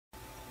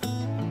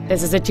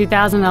This is a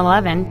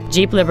 2011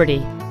 Jeep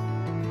Liberty.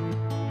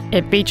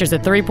 It features a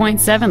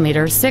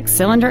 3.7-liter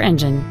six-cylinder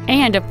engine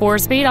and a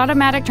 4-speed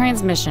automatic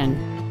transmission.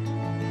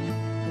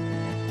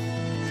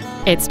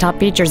 Its top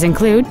features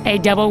include a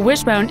double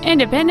wishbone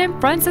independent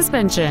front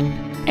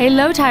suspension, a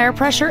low tire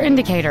pressure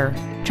indicator,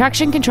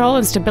 traction control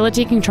and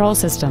stability control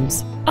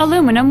systems,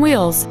 aluminum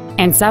wheels,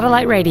 and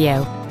satellite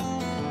radio.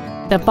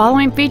 The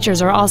following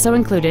features are also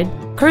included: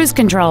 cruise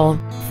control,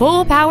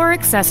 full power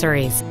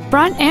accessories,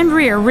 front and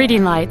rear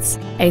reading lights,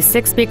 a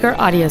 6-speaker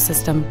audio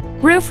system,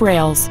 roof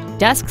rails,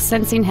 dusk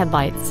sensing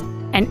headlights,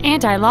 an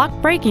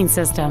anti-lock braking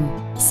system,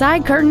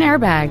 side curtain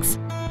airbags,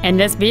 and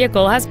this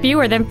vehicle has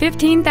fewer than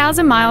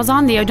 15,000 miles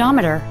on the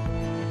odometer.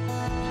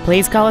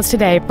 Please call us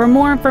today for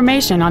more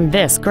information on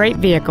this great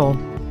vehicle.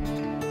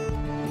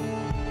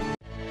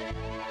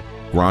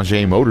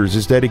 Granger Motors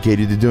is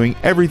dedicated to doing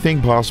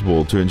everything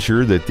possible to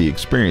ensure that the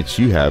experience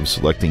you have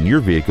selecting your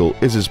vehicle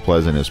is as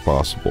pleasant as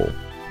possible.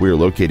 We are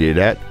located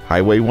at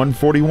Highway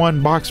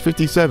 141, Box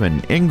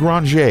 57 in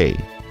Granger.